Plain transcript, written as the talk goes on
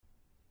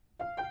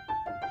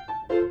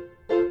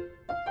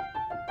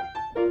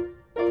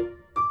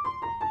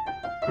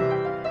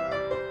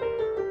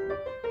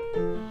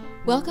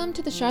Welcome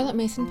to the Charlotte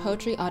Mason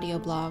Poetry audio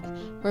blog,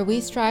 where we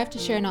strive to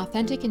share an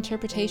authentic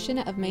interpretation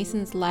of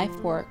Mason's life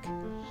work.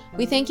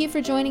 We thank you for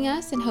joining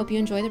us and hope you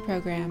enjoy the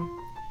program.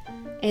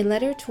 A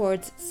Letter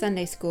Towards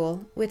Sunday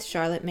School with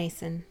Charlotte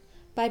Mason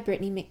by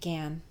Brittany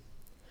McGann.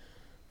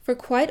 For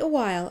quite a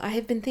while I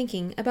have been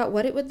thinking about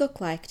what it would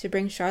look like to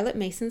bring Charlotte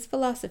Mason's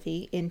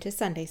philosophy into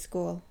Sunday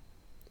school.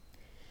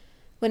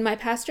 When my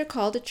pastor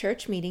called a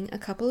church meeting a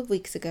couple of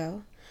weeks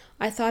ago,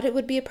 I thought it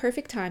would be a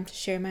perfect time to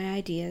share my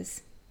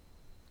ideas.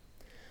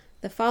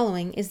 The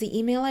following is the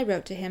email I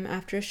wrote to him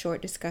after a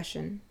short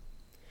discussion.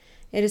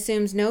 It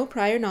assumes no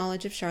prior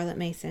knowledge of Charlotte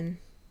Mason.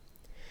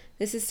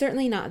 This is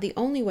certainly not the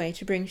only way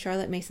to bring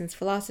Charlotte Mason's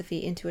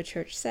philosophy into a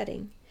church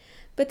setting,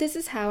 but this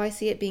is how I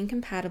see it being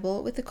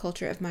compatible with the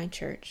culture of my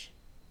church.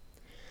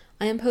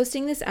 I am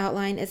posting this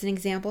outline as an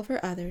example for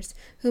others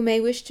who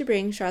may wish to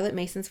bring Charlotte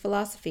Mason's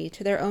philosophy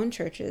to their own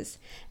churches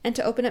and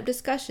to open up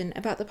discussion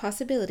about the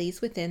possibilities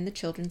within the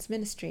children's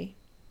ministry.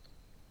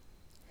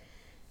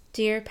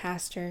 Dear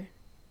Pastor,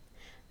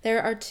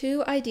 there are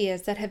two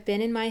ideas that have been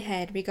in my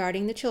head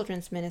regarding the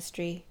children's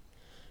ministry: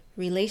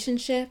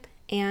 relationship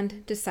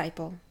and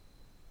disciple.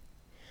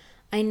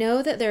 I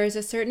know that there is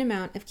a certain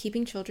amount of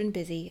keeping children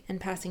busy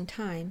and passing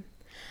time,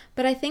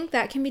 but I think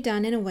that can be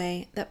done in a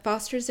way that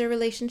fosters their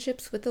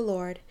relationships with the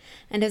Lord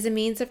and as a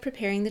means of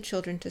preparing the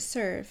children to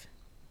serve.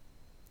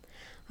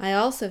 I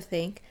also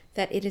think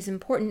that it is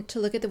important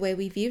to look at the way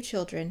we view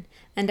children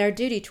and our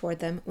duty toward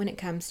them when it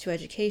comes to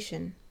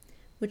education,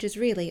 which is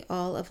really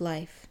all of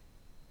life.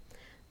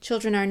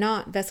 Children are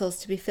not vessels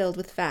to be filled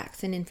with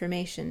facts and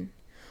information,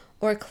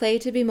 or clay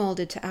to be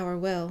molded to our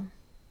will.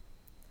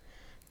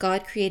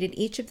 God created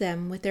each of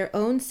them with their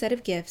own set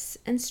of gifts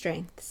and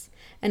strengths,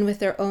 and with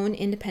their own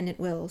independent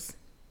wills.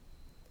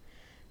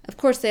 Of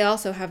course, they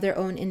also have their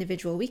own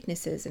individual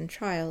weaknesses and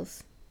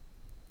trials.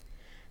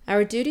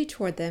 Our duty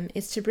toward them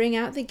is to bring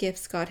out the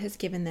gifts God has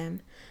given them,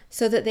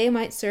 so that they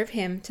might serve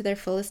Him to their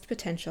fullest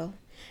potential,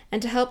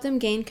 and to help them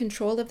gain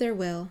control of their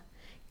will,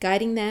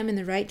 guiding them in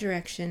the right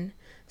direction,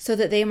 so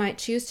that they might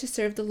choose to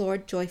serve the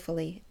Lord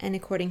joyfully and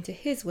according to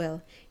His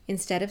will,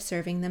 instead of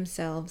serving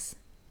themselves.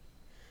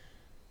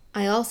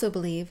 I also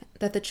believe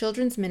that the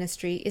children's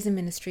ministry is a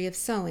ministry of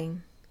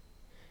sowing.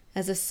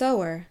 As a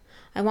sower,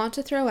 I want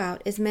to throw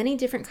out as many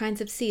different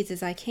kinds of seeds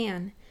as I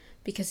can,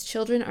 because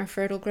children are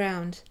fertile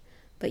ground,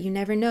 but you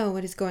never know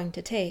what is going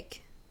to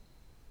take.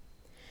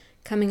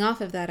 Coming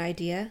off of that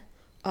idea,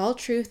 all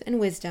truth and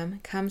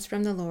wisdom comes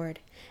from the Lord,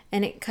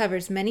 and it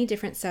covers many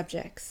different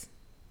subjects.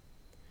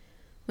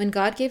 When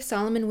God gave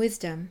Solomon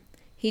wisdom,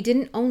 He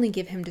didn't only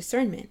give him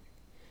discernment.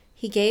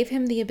 He gave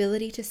him the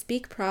ability to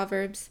speak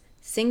proverbs,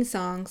 sing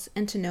songs,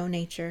 and to know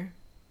nature.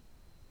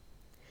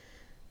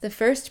 The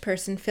first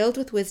person filled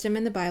with wisdom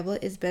in the Bible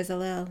is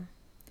Bezalel,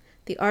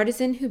 the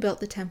artisan who built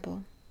the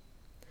temple.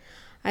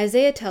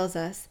 Isaiah tells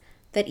us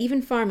that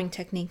even farming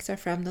techniques are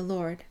from the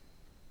Lord.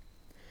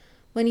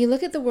 When you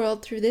look at the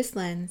world through this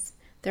lens,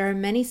 there are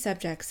many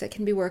subjects that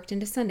can be worked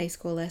into Sunday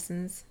school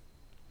lessons.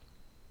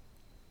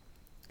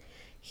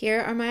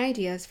 Here are my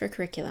ideas for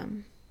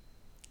curriculum.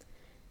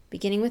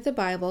 Beginning with the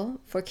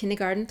Bible for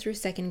kindergarten through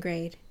second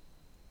grade.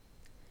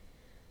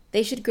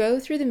 They should go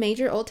through the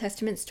major Old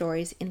Testament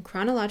stories in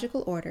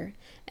chronological order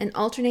and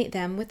alternate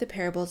them with the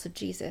parables of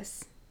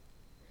Jesus.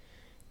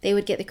 They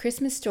would get the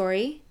Christmas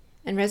story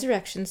and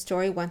resurrection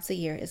story once a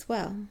year as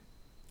well.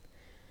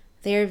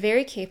 They are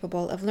very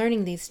capable of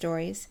learning these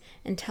stories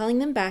and telling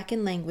them back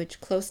in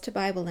language close to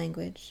Bible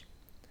language.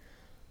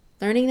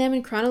 Learning them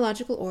in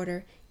chronological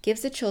order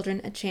gives the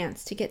children a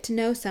chance to get to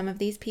know some of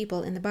these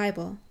people in the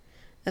Bible,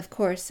 of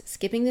course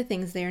skipping the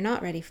things they are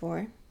not ready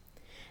for,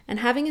 and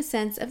having a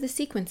sense of the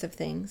sequence of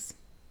things.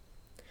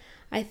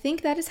 I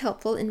think that is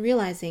helpful in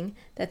realizing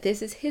that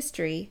this is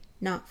history,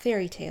 not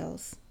fairy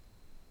tales.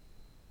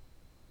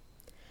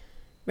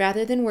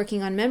 Rather than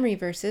working on memory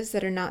verses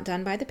that are not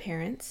done by the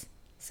parents,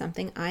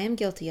 something I am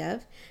guilty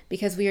of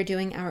because we are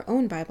doing our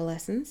own Bible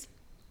lessons,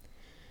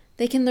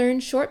 they can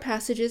learn short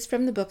passages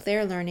from the book they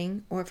are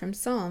learning or from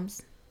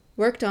Psalms,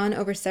 worked on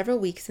over several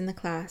weeks in the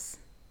class.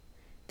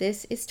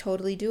 This is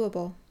totally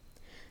doable.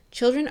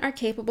 Children are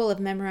capable of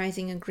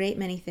memorizing a great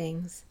many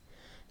things,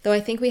 though I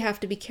think we have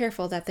to be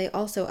careful that they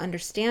also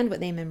understand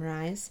what they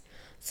memorize,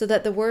 so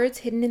that the words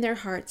hidden in their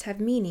hearts have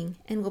meaning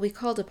and will be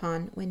called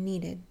upon when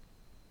needed.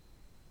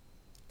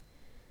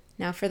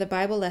 Now for the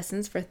Bible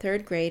lessons for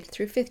third grade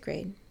through fifth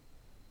grade.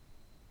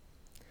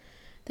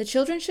 The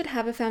children should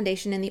have a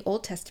foundation in the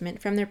Old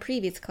Testament from their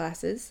previous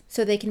classes,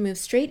 so they can move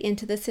straight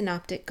into the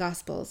Synoptic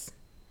Gospels.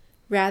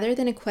 Rather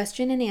than a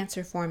question and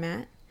answer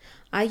format,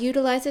 I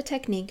utilize a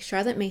technique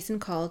Charlotte Mason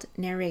called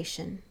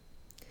narration.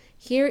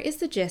 Here is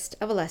the gist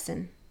of a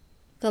lesson.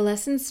 The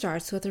lesson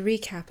starts with a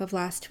recap of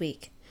last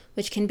week,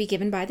 which can be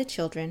given by the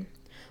children,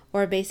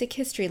 or a basic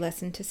history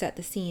lesson to set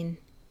the scene,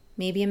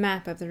 maybe a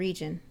map of the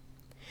region,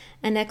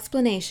 an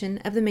explanation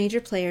of the major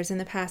players in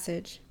the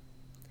passage.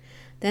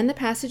 Then the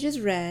passage is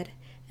read,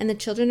 and the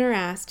children are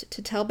asked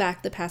to tell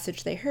back the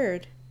passage they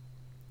heard.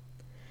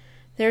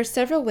 There are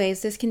several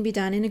ways this can be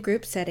done in a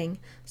group setting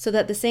so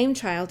that the same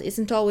child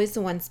isn't always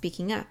the one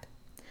speaking up,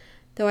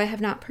 though I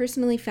have not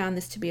personally found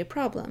this to be a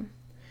problem.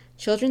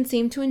 Children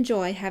seem to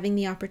enjoy having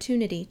the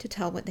opportunity to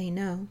tell what they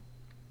know.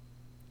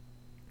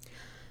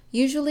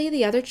 Usually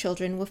the other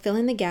children will fill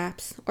in the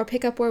gaps or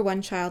pick up where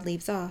one child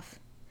leaves off.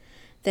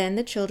 Then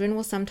the children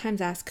will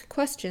sometimes ask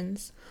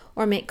questions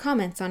or make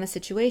comments on a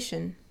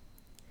situation.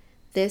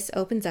 This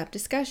opens up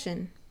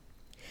discussion.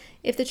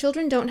 If the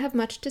children don't have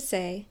much to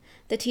say,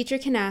 the teacher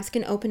can ask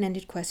an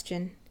open-ended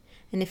question,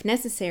 and if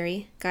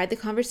necessary, guide the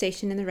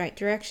conversation in the right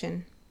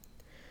direction.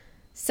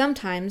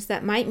 Sometimes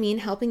that might mean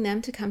helping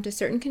them to come to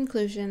certain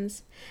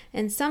conclusions,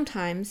 and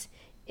sometimes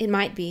it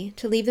might be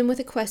to leave them with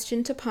a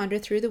question to ponder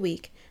through the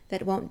week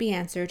that won't be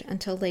answered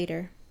until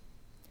later.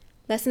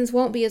 Lessons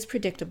won't be as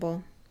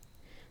predictable.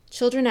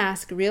 Children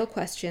ask real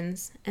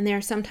questions, and they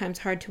are sometimes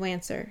hard to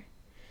answer.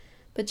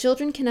 But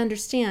children can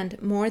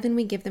understand more than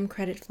we give them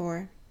credit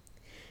for.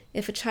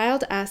 If a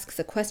child asks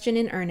a question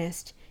in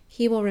earnest,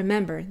 he will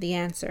remember the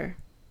answer.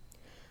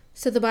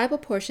 So the Bible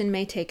portion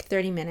may take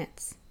 30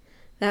 minutes.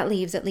 That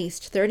leaves at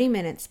least 30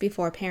 minutes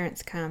before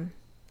parents come.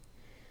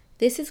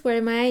 This is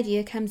where my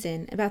idea comes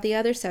in about the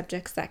other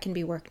subjects that can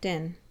be worked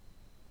in.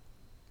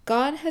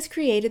 God has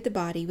created the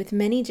body with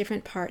many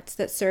different parts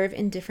that serve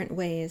in different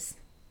ways.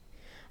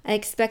 I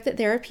expect that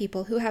there are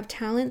people who have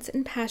talents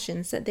and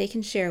passions that they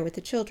can share with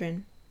the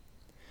children.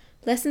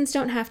 Lessons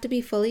don't have to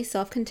be fully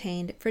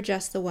self-contained for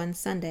just the one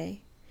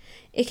Sunday.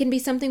 It can be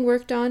something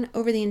worked on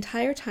over the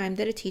entire time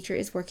that a teacher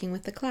is working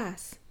with the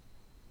class.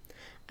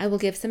 I will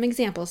give some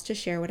examples to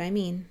share what I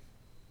mean.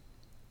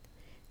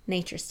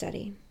 Nature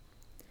study.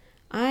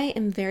 I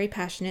am very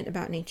passionate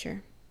about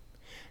nature.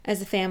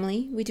 As a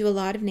family, we do a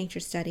lot of nature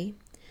study.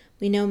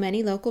 We know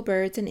many local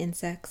birds and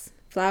insects,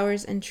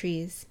 flowers and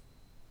trees.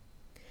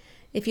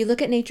 If you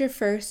look at nature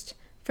first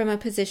from a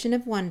position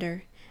of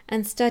wonder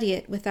and study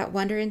it with that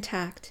wonder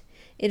intact,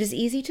 it is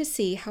easy to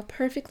see how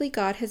perfectly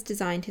God has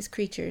designed his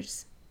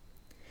creatures.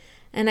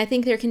 And I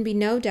think there can be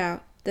no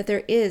doubt that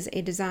there is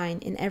a design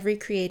in every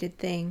created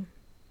thing.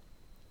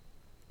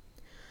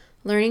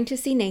 Learning to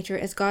see nature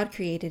as God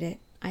created it,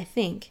 I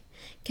think,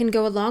 can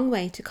go a long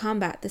way to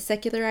combat the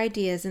secular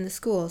ideas in the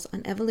schools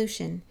on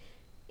evolution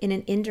in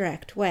an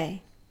indirect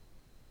way.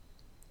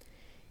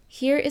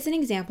 Here is an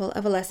example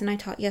of a lesson I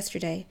taught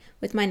yesterday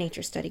with my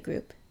nature study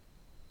group.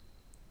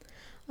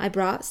 I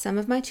brought some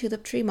of my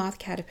tulip tree moth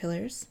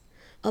caterpillars,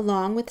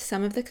 along with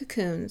some of the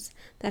cocoons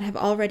that have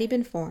already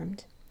been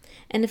formed,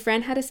 and a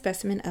friend had a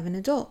specimen of an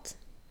adult.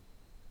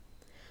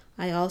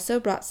 I also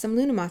brought some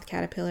Luna moth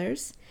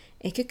caterpillars,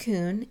 a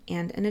cocoon,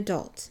 and an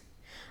adult.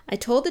 I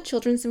told the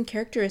children some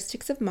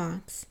characteristics of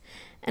moths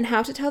and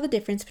how to tell the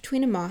difference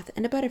between a moth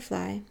and a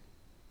butterfly.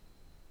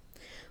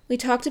 We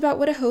talked about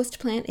what a host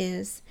plant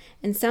is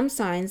and some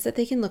signs that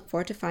they can look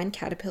for to find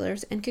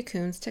caterpillars and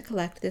cocoons to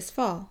collect this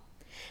fall,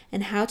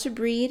 and how to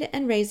breed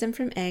and raise them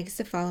from eggs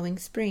the following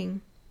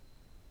spring.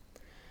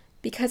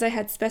 Because I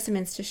had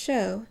specimens to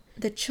show,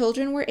 the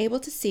children were able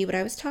to see what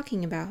I was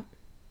talking about.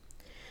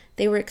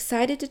 They were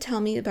excited to tell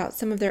me about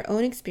some of their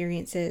own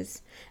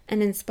experiences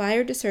and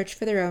inspired to search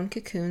for their own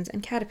cocoons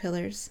and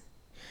caterpillars.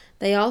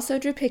 They also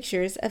drew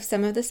pictures of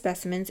some of the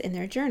specimens in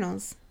their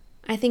journals.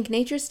 I think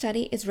nature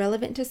study is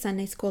relevant to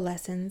Sunday school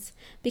lessons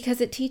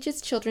because it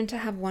teaches children to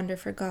have wonder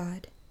for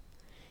God.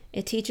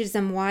 It teaches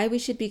them why we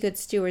should be good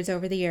stewards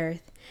over the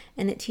earth,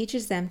 and it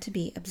teaches them to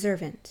be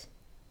observant.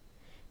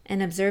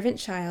 An observant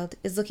child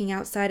is looking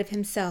outside of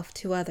himself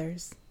to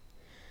others.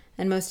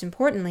 And most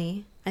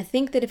importantly, I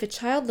think that if a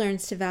child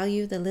learns to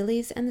value the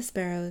lilies and the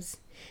sparrows,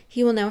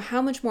 he will know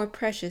how much more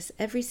precious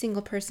every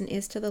single person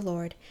is to the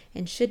Lord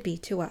and should be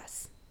to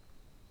us.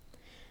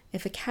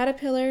 If a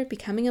caterpillar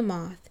becoming a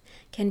moth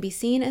can be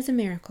seen as a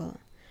miracle,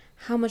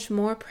 how much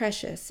more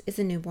precious is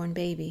a newborn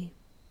baby?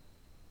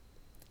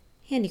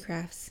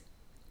 Handicrafts.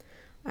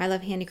 I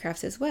love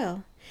handicrafts as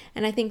well,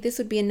 and I think this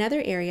would be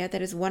another area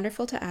that is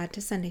wonderful to add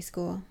to Sunday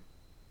school.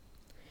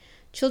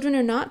 Children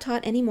are not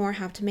taught anymore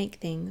how to make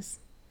things.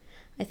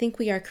 I think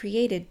we are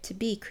created to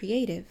be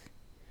creative.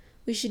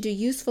 We should do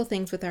useful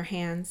things with our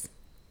hands.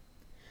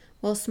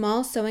 While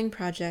small sewing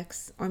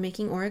projects or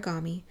making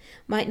origami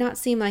might not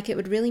seem like it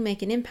would really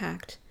make an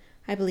impact,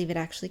 I believe it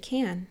actually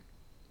can.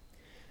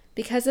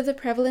 Because of the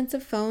prevalence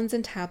of phones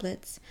and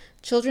tablets,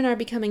 children are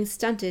becoming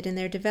stunted in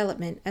their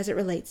development as it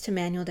relates to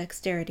manual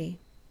dexterity.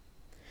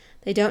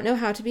 They don't know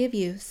how to be of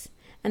use,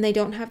 and they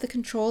don't have the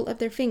control of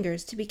their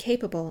fingers to be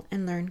capable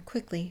and learn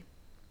quickly.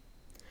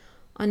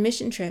 On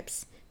mission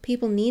trips,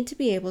 people need to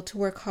be able to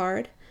work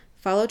hard,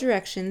 follow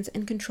directions,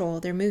 and control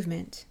their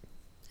movement.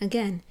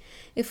 Again,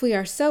 if we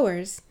are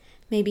sewers,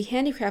 maybe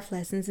handicraft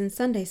lessons in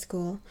Sunday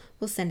school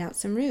will send out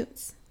some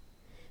roots.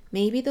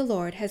 Maybe the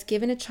Lord has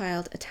given a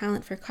child a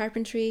talent for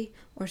carpentry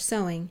or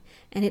sewing,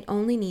 and it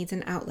only needs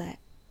an outlet.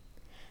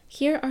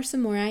 Here are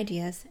some more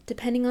ideas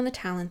depending on the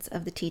talents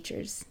of the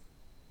teachers.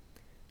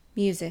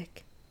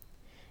 Music.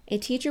 A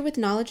teacher with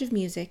knowledge of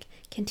music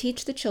can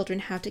teach the children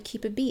how to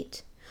keep a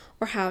beat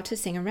or how to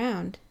sing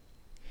around.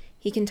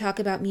 He can talk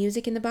about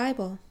music in the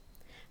Bible,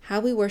 how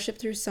we worship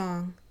through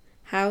song,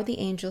 how the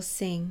angels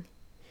sing,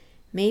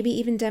 maybe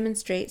even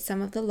demonstrate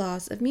some of the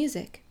laws of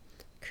music,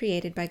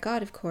 created by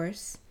God, of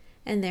course,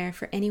 and there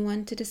for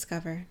anyone to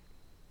discover.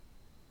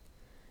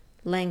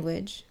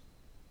 Language.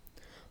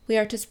 We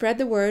are to spread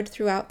the word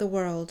throughout the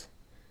world,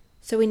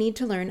 so we need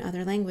to learn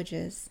other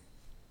languages.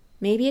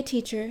 Maybe a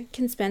teacher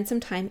can spend some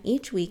time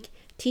each week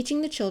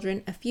teaching the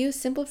children a few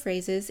simple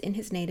phrases in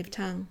his native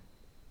tongue.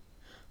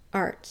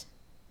 Art.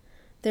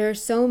 There are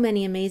so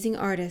many amazing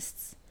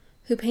artists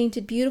who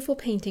painted beautiful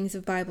paintings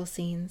of Bible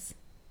scenes.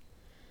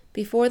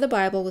 Before the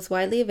Bible was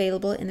widely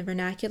available in the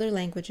vernacular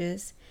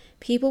languages,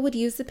 people would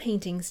use the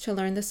paintings to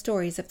learn the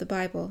stories of the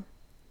Bible.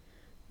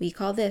 We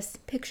call this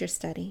picture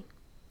study.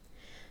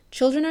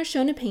 Children are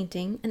shown a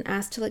painting and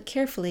asked to look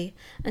carefully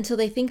until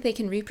they think they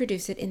can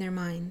reproduce it in their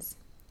minds.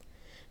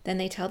 Then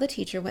they tell the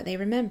teacher what they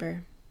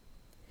remember.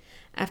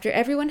 After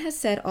everyone has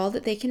said all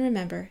that they can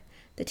remember,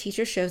 the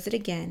teacher shows it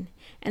again,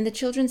 and the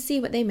children see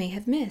what they may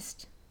have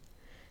missed.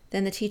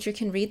 Then the teacher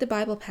can read the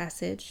Bible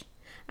passage,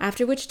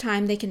 after which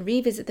time they can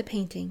revisit the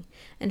painting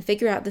and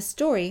figure out the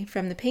story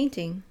from the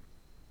painting.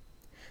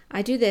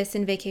 I do this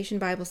in Vacation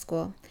Bible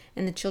School,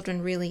 and the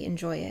children really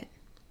enjoy it.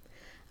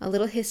 A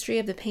little history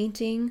of the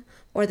painting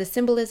or the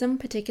symbolism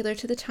particular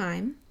to the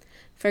time.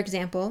 For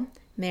example,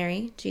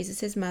 Mary,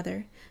 Jesus'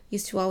 mother,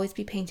 used to always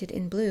be painted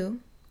in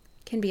blue,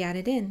 can be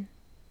added in.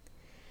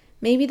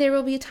 Maybe there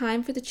will be a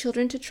time for the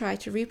children to try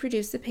to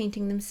reproduce the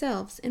painting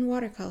themselves in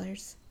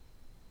watercolors.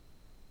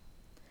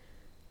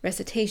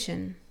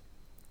 Recitation.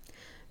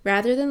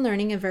 Rather than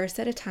learning a verse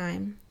at a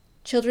time,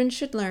 children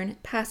should learn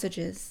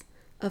passages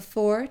of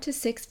 4 to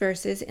 6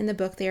 verses in the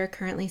book they are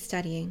currently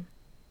studying.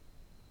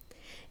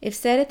 If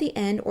said at the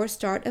end or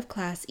start of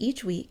class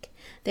each week,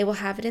 they will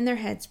have it in their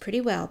heads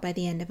pretty well by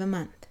the end of a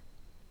month.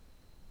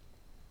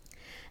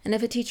 And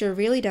if a teacher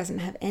really doesn't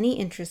have any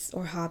interests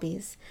or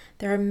hobbies,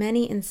 there are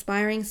many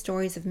inspiring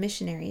stories of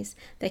missionaries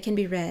that can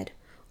be read,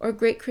 or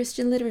great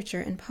Christian literature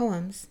and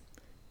poems.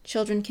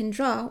 Children can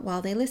draw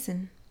while they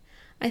listen.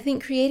 I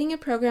think creating a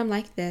program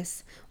like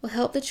this will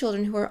help the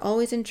children who are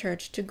always in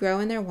church to grow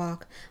in their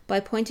walk by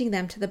pointing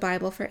them to the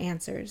Bible for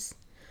answers,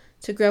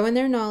 to grow in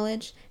their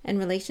knowledge and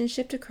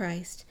relationship to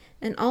Christ,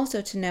 and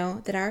also to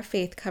know that our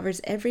faith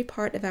covers every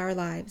part of our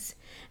lives,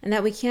 and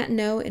that we can't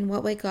know in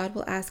what way God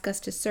will ask us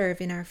to serve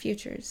in our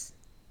futures.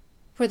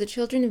 For the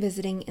children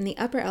visiting in the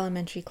upper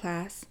elementary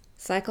class,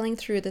 cycling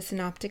through the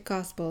Synoptic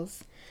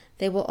Gospels,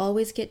 they will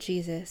always get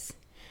Jesus,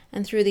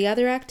 and through the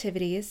other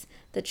activities,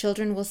 the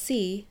children will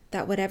see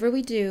that whatever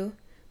we do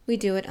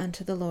it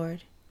unto the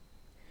Lord.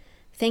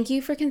 Thank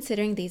you for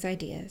considering these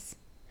ideas.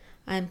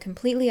 I am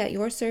completely at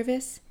your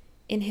service,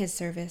 in His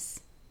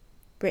service.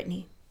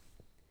 Brittany.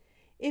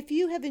 If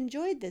you have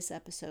enjoyed this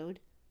episode,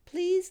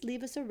 please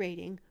leave us a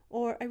rating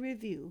or a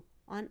review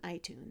on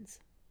iTunes.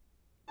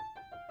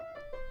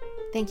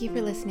 Thank you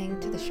for listening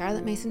to the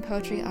Charlotte Mason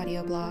Poetry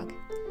audio blog.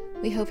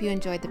 We hope you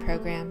enjoyed the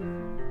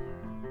program.